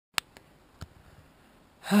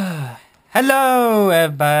Hello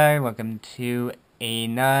everybody, welcome to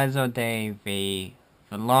another day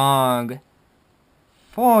vlog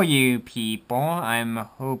for you people. I'm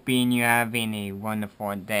hoping you're having a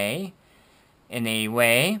wonderful day in a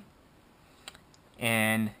way,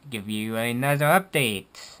 and give you another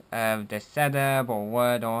update of the setup or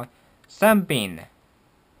what or something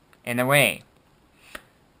in a way.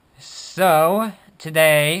 So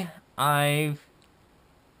today I've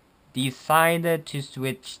decided to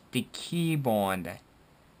switch the keyboard.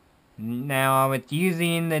 Now I was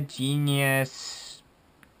using the Genius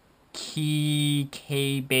Key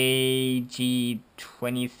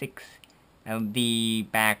KB-G26 LD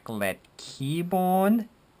backlit keyboard.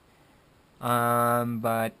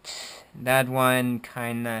 But that one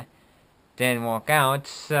kinda didn't work out,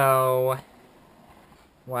 so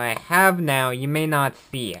what I have now, you may not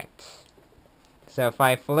see it. So if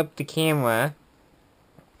I flip the camera,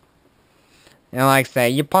 and like I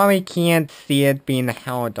said, you probably can't see it being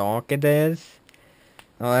how dark it is,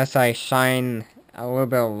 unless I shine a little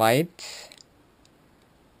bit of light.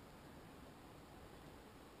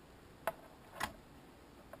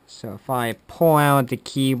 So if I pull out the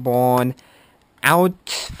keyboard out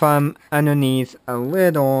from underneath a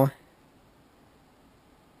little,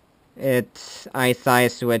 I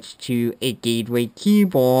side switch to a gateway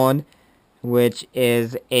keyboard, which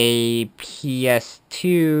is a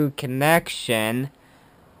PS2 connection,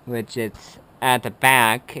 which is at the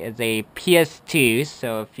back is a PS2.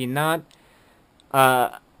 So if you're not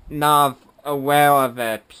aware of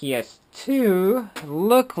a PS2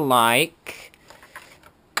 look like,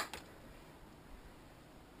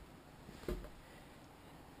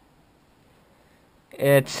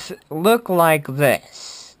 it's look like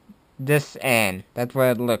this end. That's what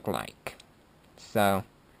it looked like. So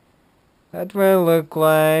that's what it looked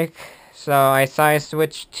like. So I side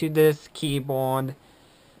switched to this keyboard.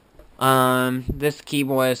 This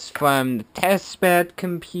keyboard is from the testbed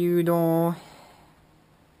computer.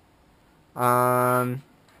 Don't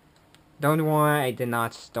worry, I did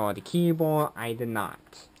not store the keyboard. I did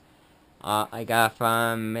not. I got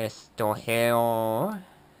from Mr. Hill.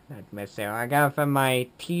 Not Mr. Hill. I got from my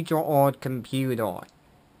teacher old computer.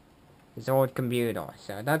 His old computer.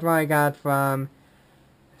 So that's what I got from.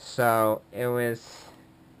 So I was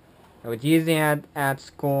using it at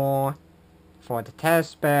school for the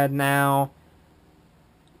test bed. Now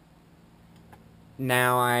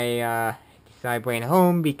I decided to bring it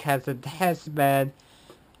home because of the test bed.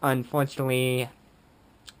 Unfortunately,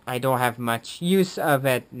 I don't have much use of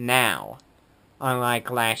it now. Unlike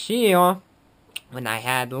last year, when I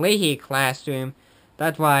had Leahy classroom,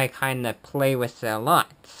 that's why I kind of play with it a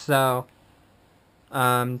lot. So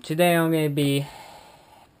today I'm going to be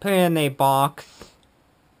putting in a box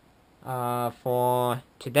for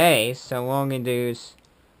today. So what I'm going to do is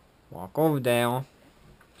walk over there,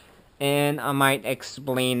 and I might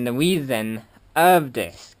explain the reason of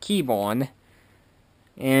this keyboard,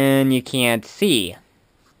 and you can't see.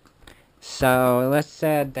 So let's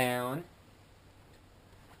set it down.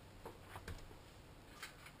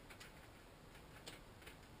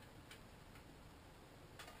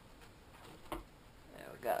 There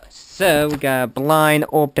we go. So we got a blind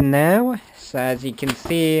open now. So as you can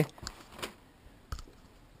see,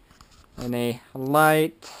 and a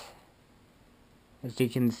light. As you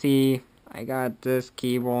can see, I got this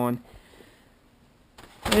keyboard,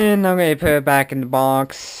 and I'm going to put it back in the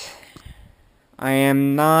box. I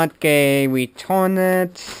am not going to return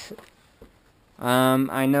it.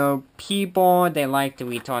 I know people, they like to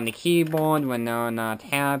return the keyboard when they're not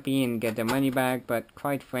happy and get their money back, but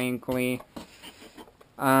quite frankly,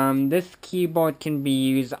 this keyboard can be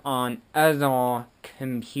used on other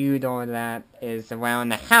computer that is around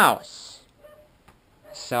the house.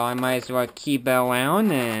 So I might as well keep it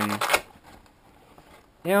around, and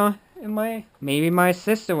you know, maybe my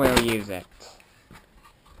sister will use it.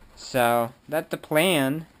 So that's the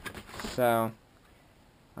plan. So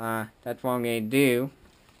that's what I'm gonna do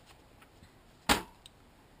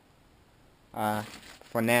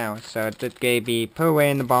for now. So it's just gonna be put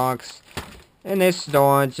away in the box in this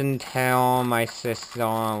storage until my sister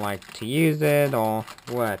like to use it or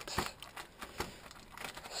what.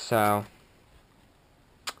 So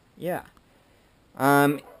yeah.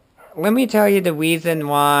 Let me tell you the reason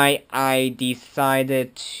why I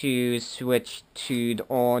decided to switch to the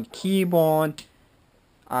old keyboard,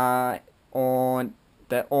 or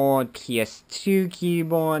the old PS2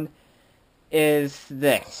 keyboard, is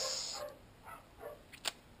this.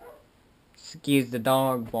 Excuse the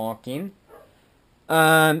dog barking.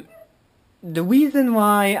 The reason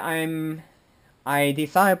why I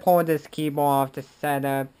decided to pull this keyboard off the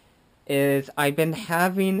setup is I've been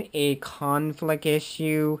having a conflict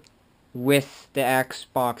issue with the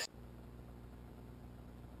Xbox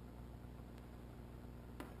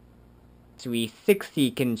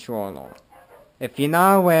 360 controller. If you're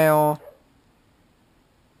not aware,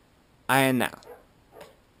 I don't know.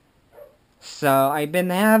 So I've been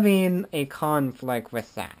having a conflict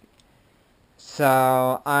with that.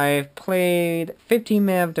 So I've played 15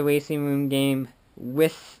 minutes of the Racing Room game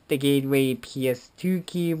with the Gateway PS2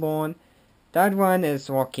 keyboard. That one is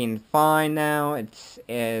working fine now. It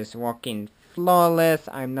is working flawless.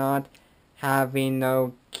 I'm not having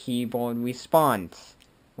no keyboard response.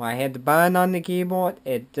 When I hit the button on the keyboard,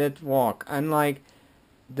 it did work. Unlike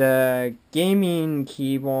the gaming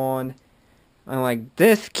keyboard, unlike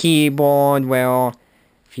this keyboard, where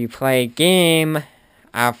if you play a game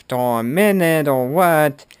after a minute or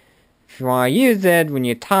what, if you want to use it, when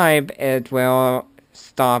you type, it will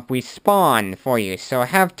stop respawn for you. So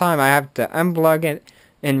half time I have to unplug it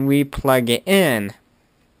and replug it in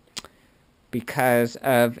because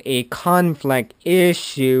of a conflict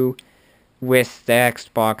issue with the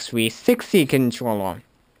Xbox 360 controller,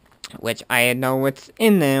 which I don't know what's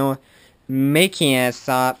in there, making it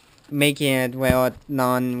well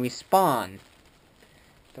non-respawn.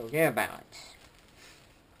 Forget about it.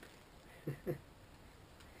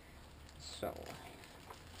 So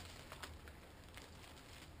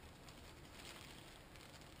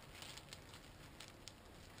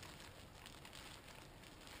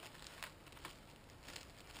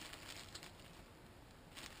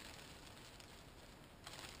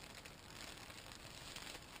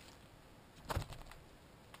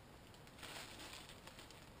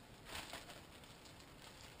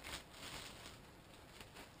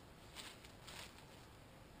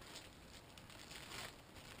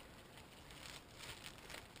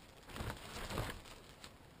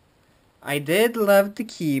I did love the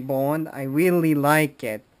keyboard. I really like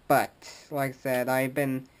it, but like I said, I've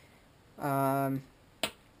been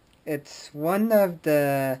it's one of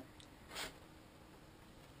the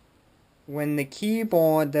when the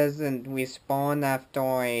keyboard doesn't respond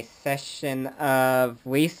after a session of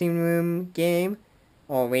Racing Room game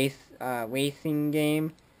or racing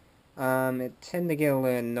game, it tends to get a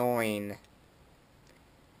little annoying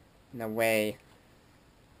in a way.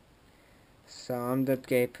 So I'm just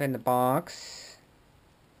gonna put in the box,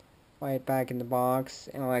 right back in the box,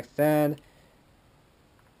 and like I said,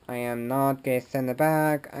 I am not gonna send it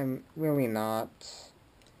back. I'm really not.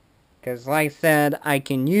 Because like I said, I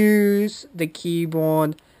can use the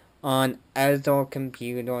keyboard on other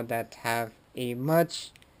computers that have a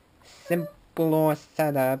much simpler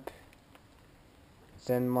setup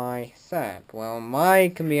than my setup. Well,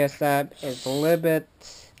 my computer setup is a little bit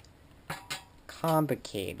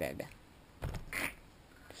complicated.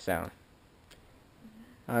 So,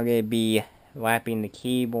 I'm gonna be wrapping the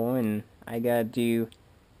keyboard and I gotta do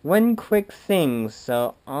one quick thing,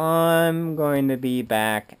 so I'm going to be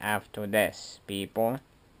back after this, people.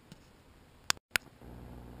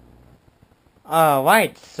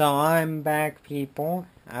 Alright, so I'm back, people,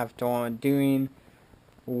 after doing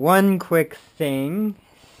one quick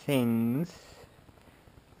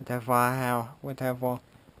whatever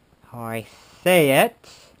how I say it.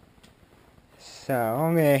 So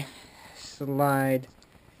I'm gonna slide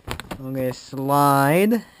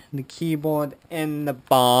the keyboard in the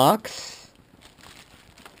box.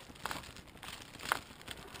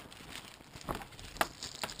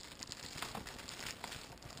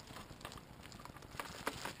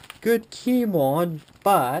 Good keyboard,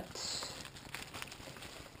 but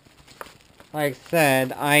like I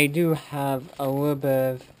said, I do have a little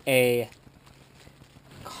bit of a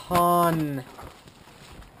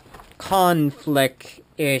conflict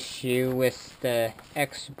issue with the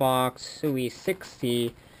Xbox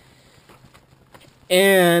 360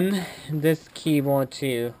 and this keyboard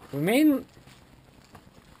too. The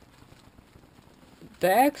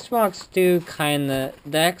Xbox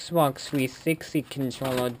Xbox 360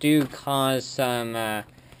 controller do cause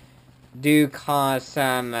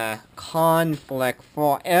some conflict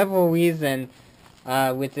for whatever reason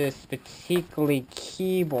with this particular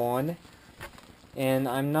keyboard, and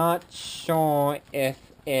I'm not sure if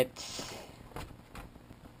it's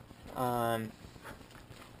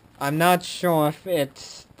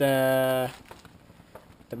the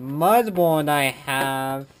motherboard I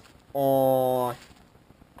have or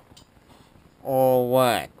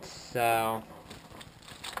what. So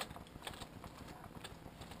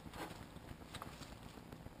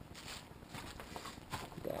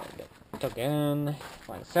again,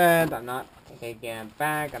 like I said, I'm not taking it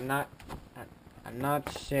back. I'm not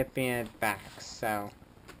shipping it back. So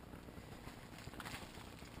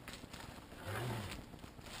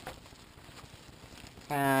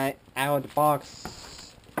had out of the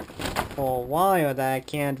box for a while that I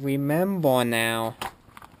can't remember now.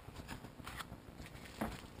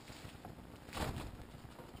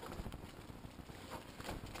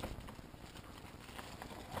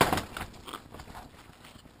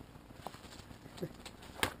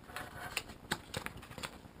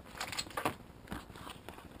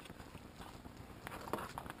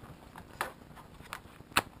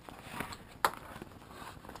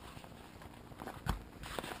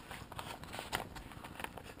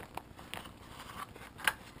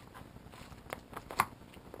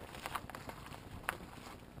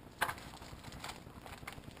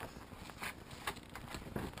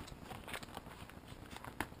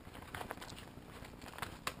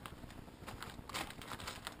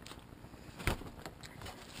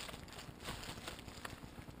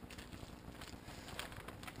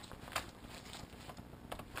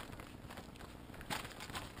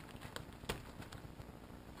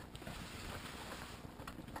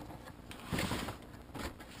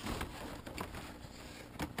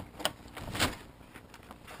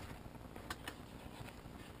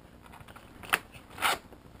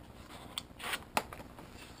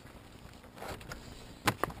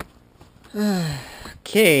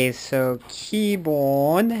 Okay, so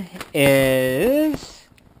keyboard is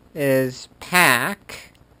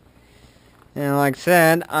pack, and like I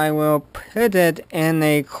said, I will put it in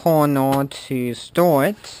a corner to store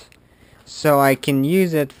it, so I can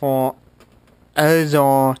use it for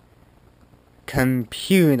other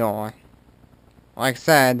computer. Like I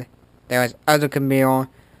said, there's other computer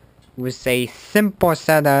with a simple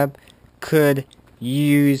setup could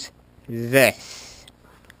use this.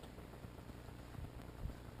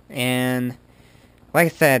 And like I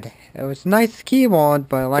said, it was a nice keyboard,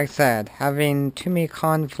 but like I said, having too many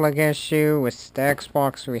conflict issue with the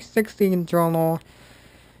Xbox 360 controller,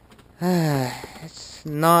 it's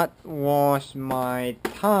not worth my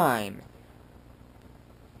time.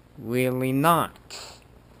 Really not.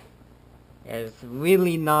 It's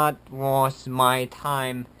really not worth my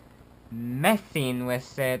time messing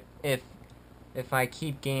with it if I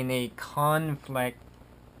keep getting a conflict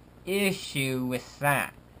issue with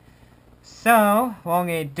that. So, what I'm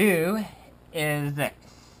going to do is this.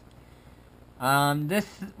 This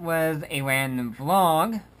was a random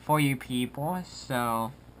vlog for you people,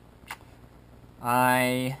 so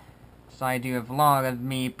I do a vlog of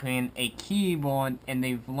me putting a keyboard in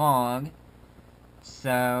the vlog.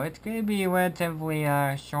 So, it's going to be relatively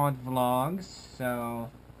short vlogs,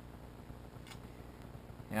 so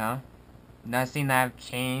yeah. Nothing have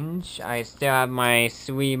changed. I still have my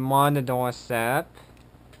 3 monitor set.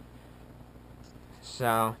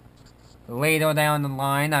 So, later down the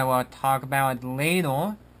line, I will talk about it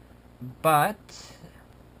later. But,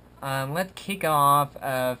 let's kick off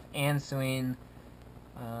of answering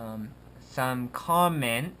some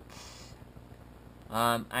comments.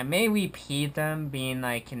 I may repeat them, being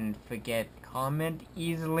I can forget comment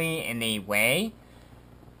easily in a way.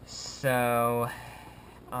 So,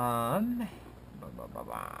 so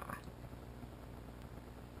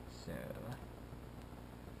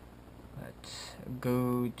let's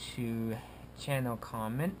go to channel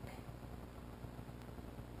comment.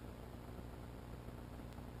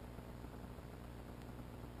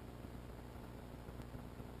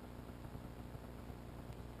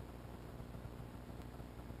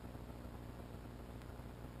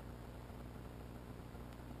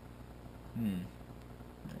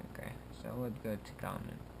 Okay, so let's go to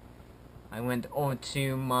comment. I went over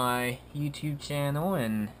to my YouTube channel,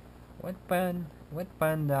 and what button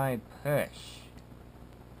did I push?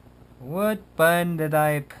 What button did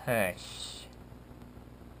I push?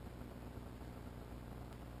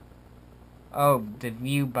 Oh, the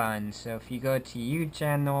view button. So if you go to your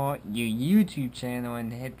YouTube channel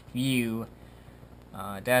and hit view,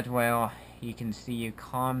 that way you can see your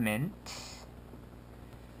comments.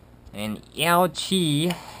 And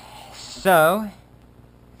ouchie. So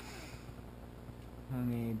I'm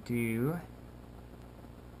gonna do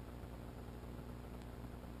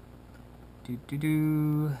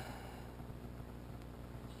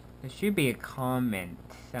there should be a comment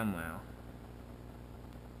somewhere.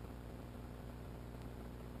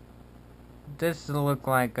 This will look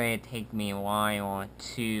like it'll take me a while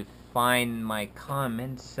to find my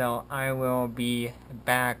comments, so I will be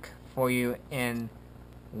back for you in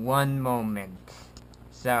 1 moment.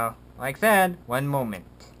 So, like I said, 1 moment.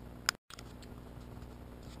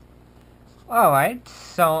 Alright,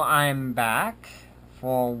 so I'm back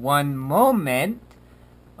for 1 moment.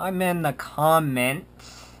 I'm in the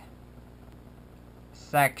comments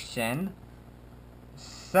section.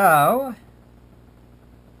 So,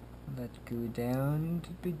 let's go down to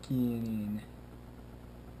beginning.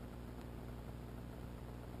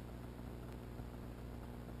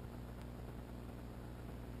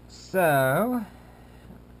 So,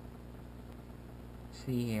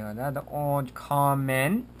 see here, another old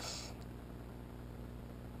comment.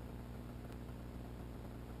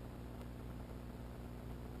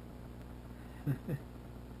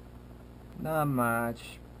 Not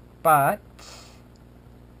much, but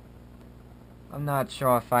I'm not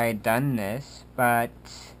sure if I done this, but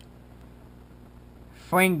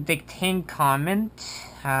Frank the Tank comment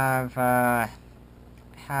have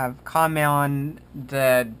comment on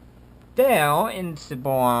the Dell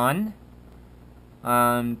Instaborn,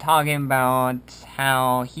 talking about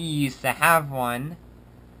how he used to have one,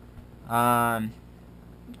 talking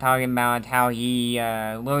about how he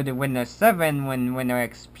loaded Windows 7 when Windows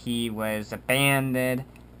XP was abandoned,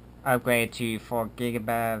 upgraded to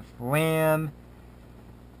 4GB of RAM,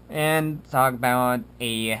 and talk about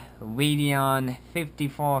a Radeon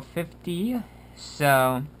 5450.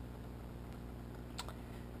 So,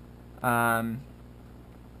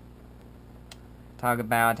 talk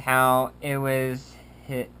about how it was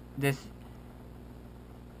the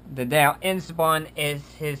Dell Instaborn is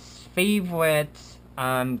his favorite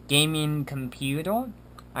gaming computer.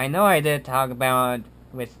 I know I did talk about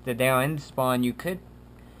with the Dell Instaborn you could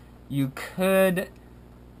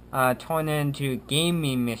turn it into a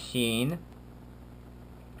gaming machine.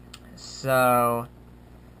 So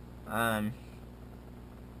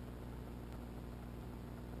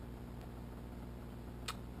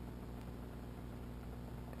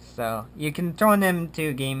so you can turn them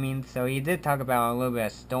to gaming. So he did talk about a little bit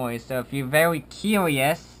of story. So if you're very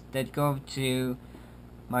curious, then go to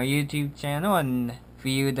my YouTube channel and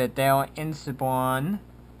view the Dell Instaborn,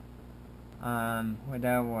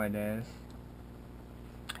 whatever it is.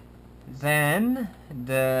 Then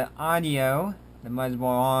the audio, the motherboard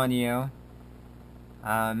audio,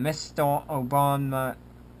 Mr. Obama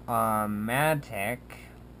Matic.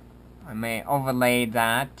 I may overlay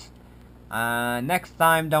that. Next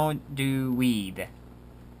time don't do weed.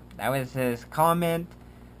 That was his comment.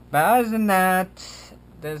 But other than that,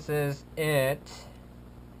 this is it.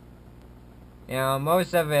 You know,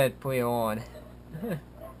 most of it pretty old.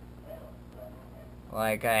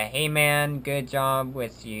 Like, hey man, good job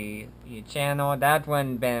with your channel. That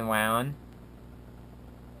one been around.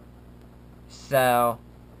 So,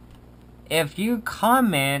 if you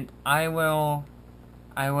comment, I will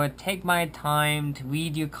take my time to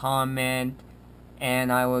read your comment, and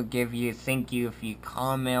I will give you a thank you if you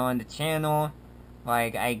comment on the channel.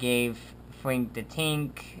 Like, I gave Frank the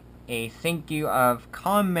Tank a thank you of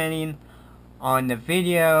commenting on the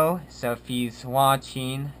video. So if he's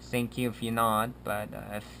watching, thank you. If you're not, but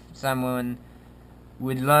if someone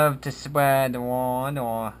would love to spread the word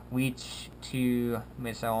or reach to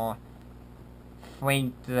Mr.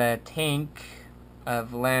 Frank the Tank,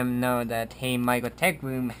 of let him know that, hey,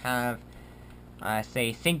 Michaeltechroom have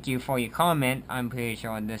say thank you for your comment, I'm pretty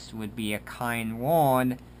sure this would be a kind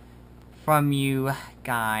word from you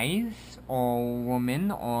guys, or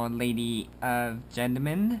woman, or lady of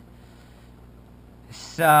gentlemen.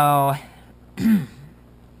 So,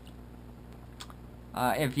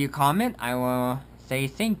 if you comment, I will say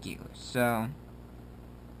thank you. So,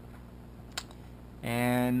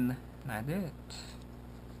 and that's it.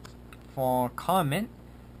 For comment,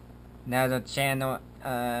 now the channel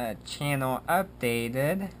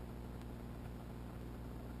updated.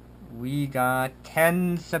 We got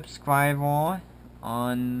 10 subscribers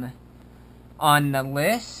on the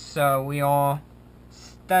list, so we are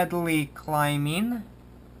steadily climbing.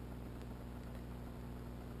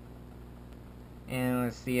 And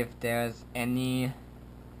let's see if there's any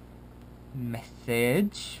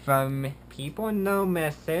message from people. No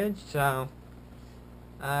message, so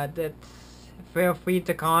that's, feel free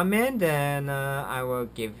to comment, and I will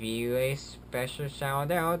give you a special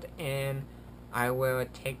shout out, and I will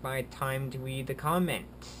take my time to read the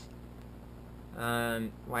comments.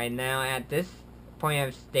 Right now, at this point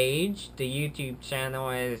of stage, the YouTube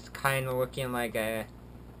channel is kind of looking like a,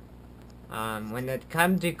 when it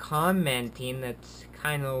comes to commenting, it's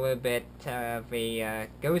kind of a little bit of a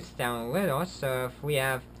goes down a little. So if we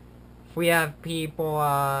have people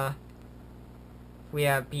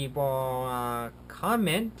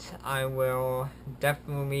comment, I will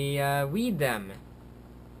definitely read them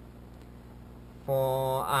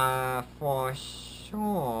for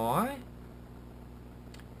sure.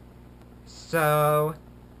 So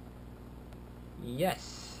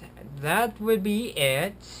yes, that would be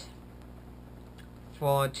it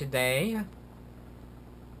for today.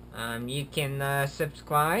 You can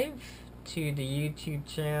subscribe to the YouTube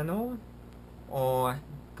channel or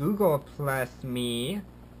Google plus me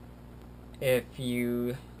if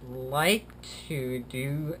you like to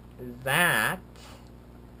do that,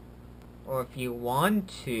 or if you want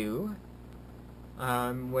to,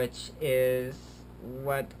 which is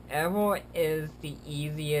whatever is the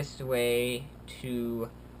easiest way to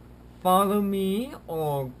follow me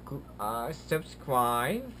or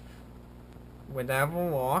subscribe, whatever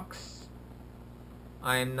works.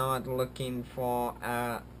 I'm not looking for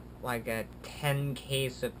like a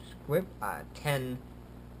 10k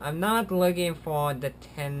I'm not looking for the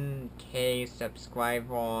 10k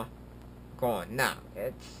subscriber goal. No,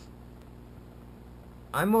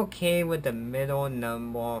 I'm okay with the middle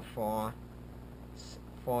number for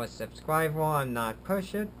subscriber. I'm not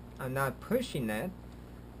pushing it.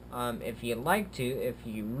 If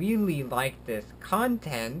you really like this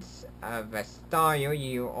content of a style,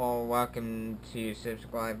 you are welcome to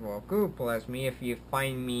subscribe or Google plus me if you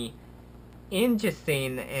find me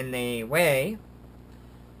interesting in a way.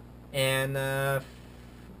 And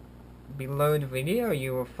below the video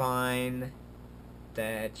you will find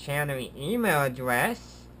the channel email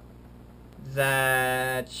address,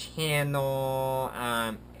 the channel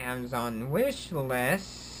Amazon wish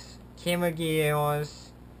list, camera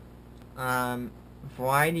gears,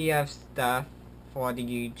 variety of stuff for the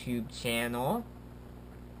YouTube channel.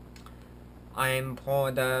 I am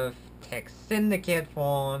part of Tech Syndicate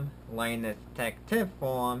forum, linustechtips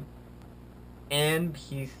forum, and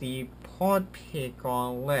PC port picker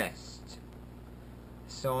list.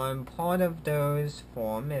 So I'm part of those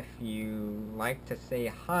forums if you like to say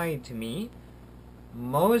hi to me.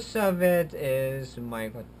 Most of it is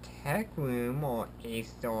Michaeltechroom or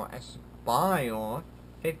Acer Aspire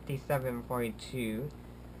 5742.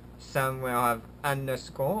 Some will have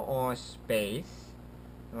underscore or space.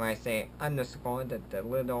 When I say underscore, the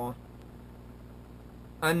little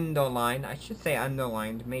underline, I should say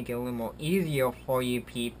underline to make it a little more easier for you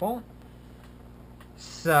people.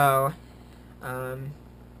 So, yeah,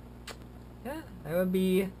 that'd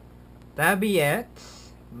be it.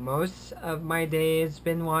 Most of my day has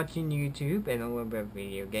been watching YouTube and a little bit of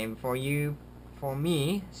video game for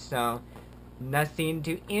me, so nothing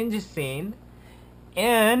too interesting.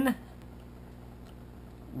 And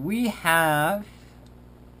we have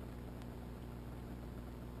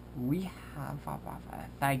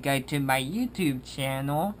if I go to my YouTube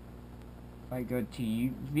channel, if I go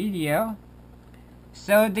to video,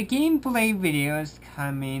 so the gameplay videos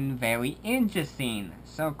come in very interesting.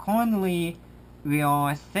 So currently we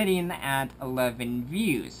are sitting at 11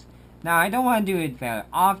 views. Now I don't want to do it very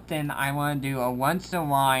often. I want to do a once in a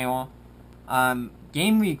while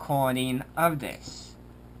game recording of this.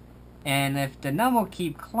 And if the number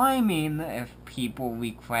keep climbing, if people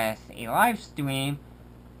request a live stream,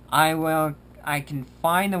 I can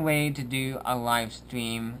find a way to do a live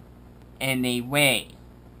stream in a way.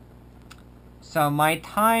 So my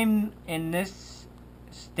time in this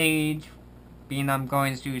stage, being I'm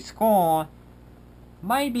going through school,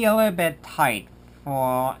 might be a little bit tight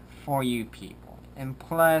for you people. And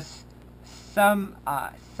plus, some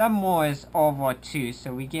more is over too,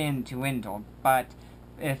 so we get into winter. But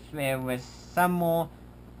if it was summer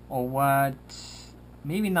or what,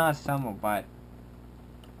 maybe not summer, but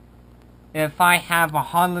if I have a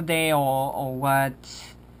holiday or what,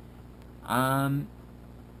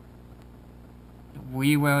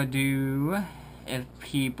 we will do, if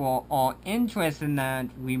people are interested in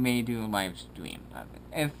that, we may do a live stream of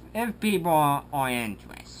it. If people are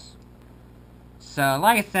interested. So,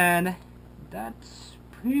 like I said, that's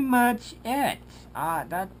pretty much it.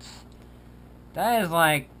 That is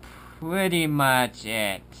like pretty much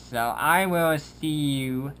it. So, I will see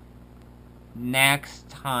you next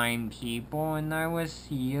time, people, and I will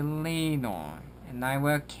see you later. And I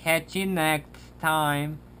will catch you next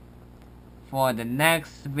time for the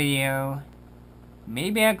next video.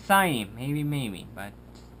 Maybe exciting, maybe, but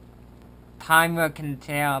time will can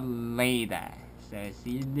tell later. So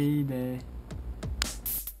see you later.